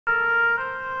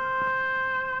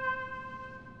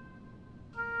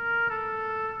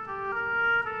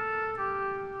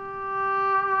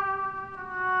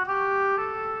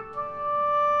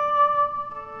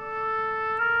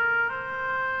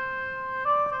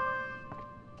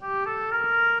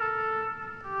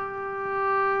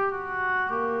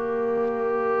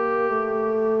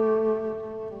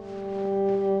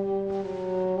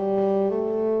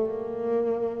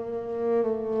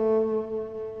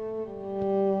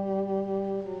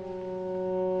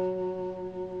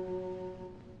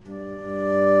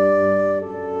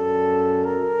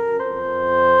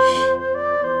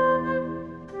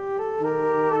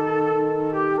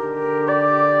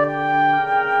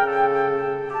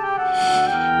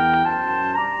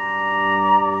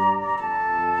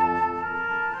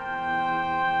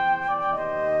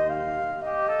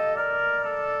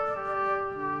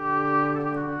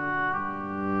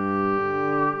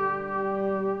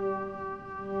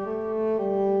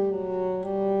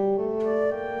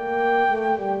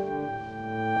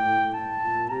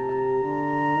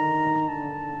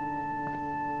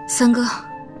三哥，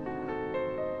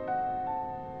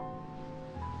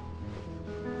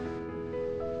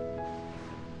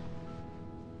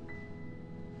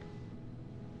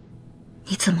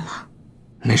你怎么了？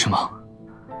没什么，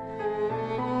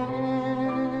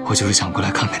我就是想过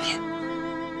来看看你。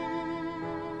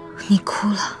你哭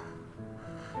了？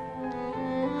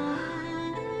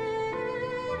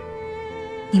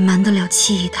你瞒得了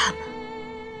戚姨他们，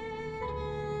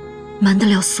瞒得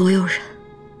了所有人，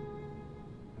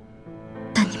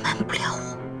但你瞒不了我。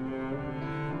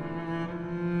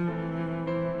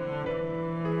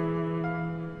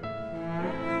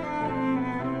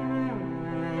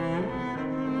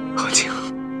好景，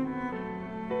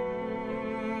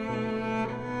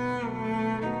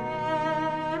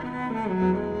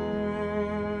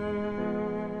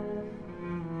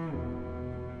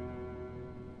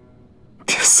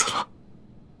爹死了。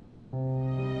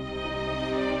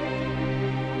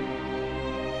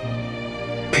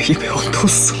北一北王都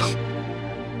死了。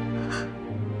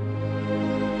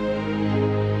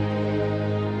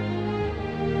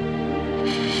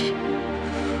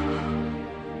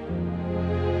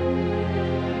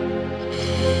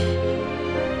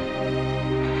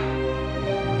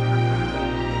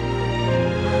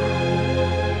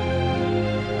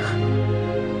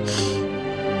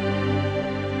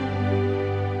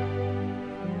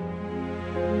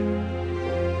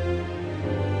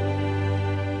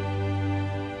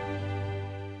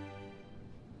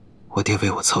我爹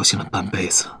为我操心了半辈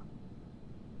子，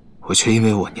我却因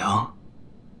为我娘，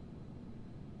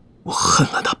我恨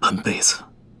了他半辈子。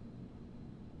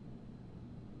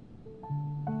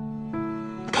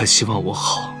他希望我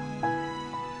好，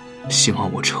希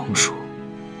望我成熟，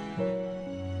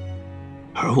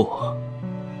而我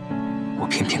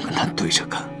偏偏跟他对着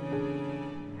干。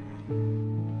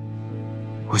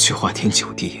我去花天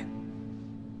酒地，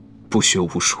不学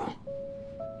无术。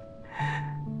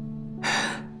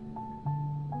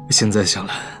现在想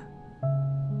来，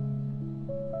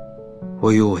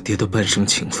我与我爹的半生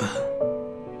情分，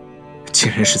竟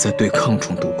然是在对抗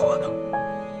中度过的。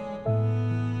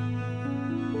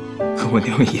跟我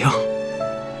娘一样，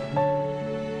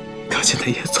她现在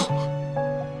也走了，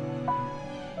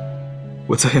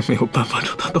我再也没有办法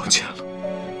找她道歉了。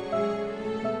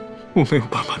我没有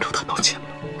办法找她道歉了。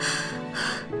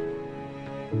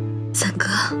三哥，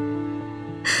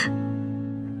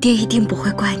爹一定不会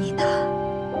怪你的。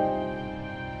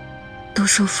都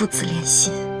说父子连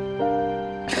心，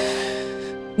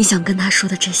你想跟他说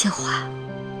的这些话，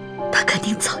他肯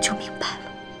定早就明白了。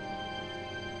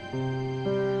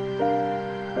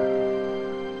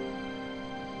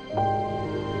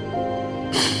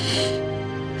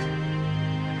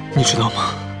你知道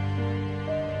吗？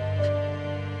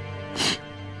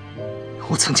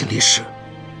我曾经立誓，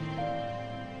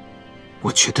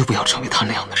我绝对不要成为他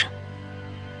那样的人。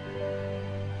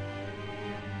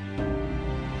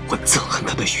我憎恨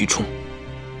他的愚忠，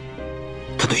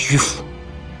他的迂腐，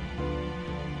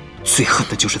最恨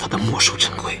的就是他的墨守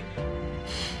成规。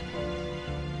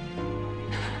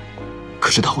可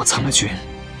是当我参了军，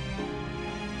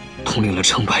统领了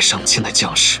成百上千的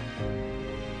将士，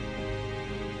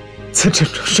在战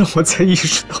场上我才意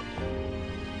识到，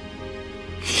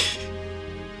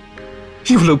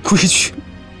有了规矩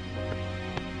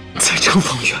才成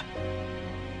方圆。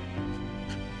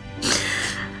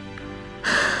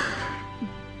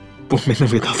我没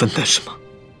能为他分担什么，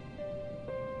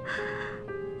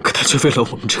可他却为了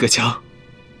我们这个家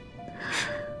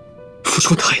付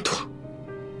出太多。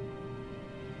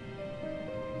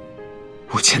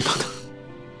我欠他的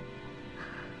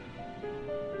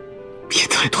也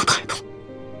太多太多。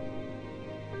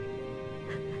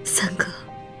三哥，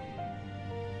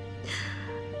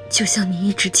就像你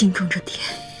一直敬重着爹，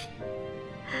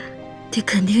爹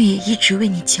肯定也一直为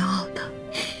你骄傲的。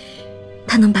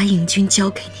他能把瘾君交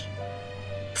给你，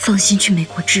放心去美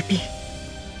国治病，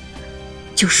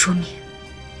就说明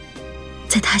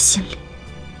在他心里，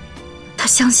他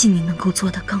相信你能够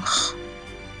做得更好，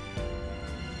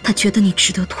他觉得你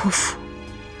值得托付。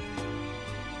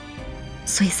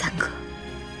所以三哥，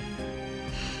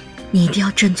你一定要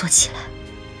振作起来，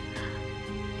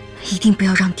一定不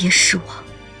要让爹失望。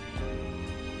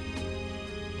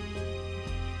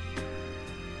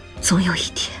总有一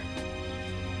天，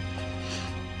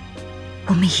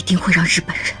我们一定会让日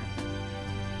本人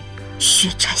血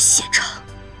债血偿。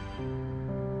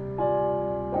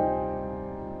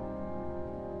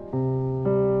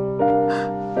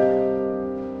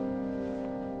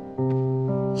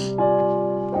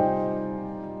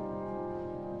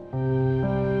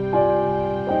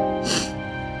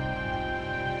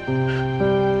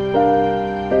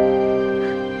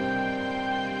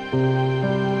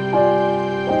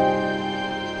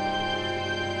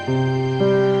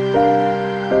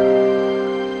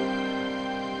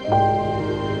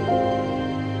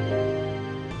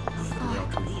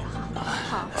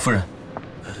夫人，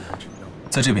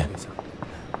在这边。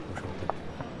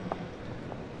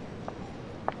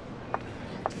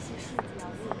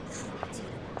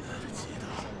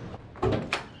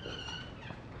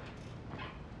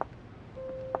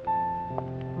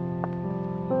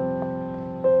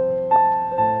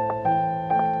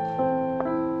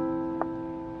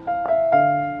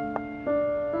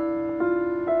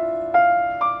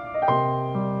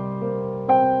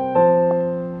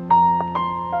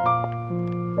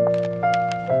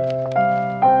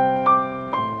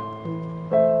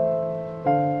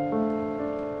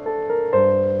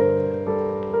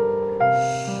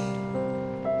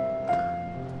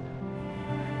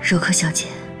柔科小姐，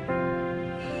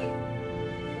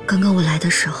刚刚我来的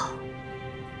时候，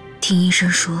听医生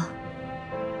说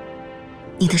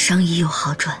你的伤已有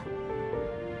好转，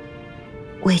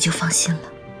我也就放心了。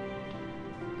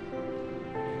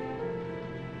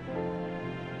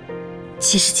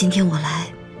其实今天我来，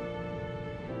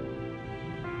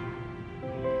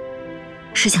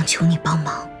是想求你帮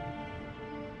忙。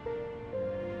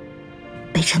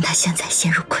北辰他现在陷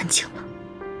入困境了。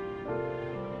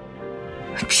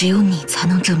只有你才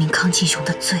能证明康庆雄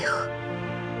的罪恶。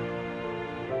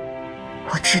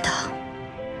我知道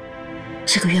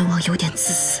这个愿望有点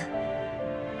自私，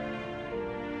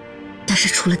但是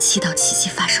除了祈祷奇迹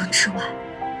发生之外，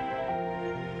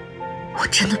我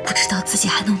真的不知道自己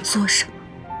还能做什么。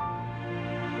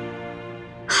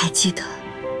还记得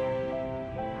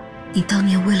你当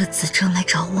年为了子正来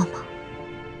找我吗？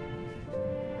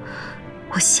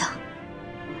我想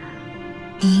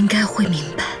你应该会明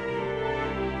白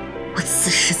我此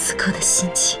时此刻的心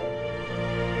情。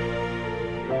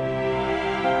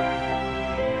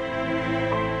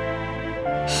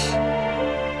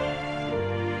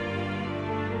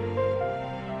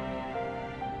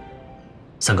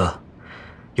三哥，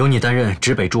由你担任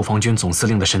直北驻防军总司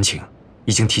令的申请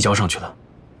已经提交上去了，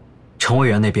乘务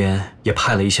员那边也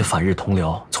派了一些反日同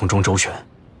僚从中周旋，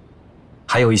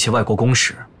还有一些外国公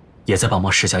使也在帮忙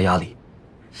施加压力。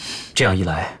这样一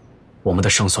来，我们的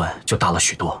胜算就大了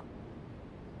许多。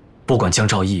不管江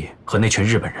兆义和那群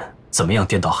日本人怎么样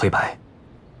颠倒黑白，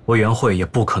委员会也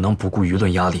不可能不顾舆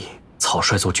论压力草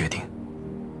率做决定。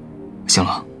行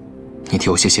了，你替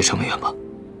我谢谢陈委员吧。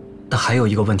但还有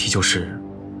一个问题就是，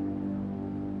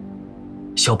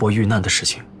萧伯遇难的事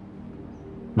情，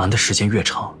瞒的时间越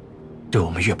长，对我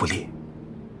们越不利。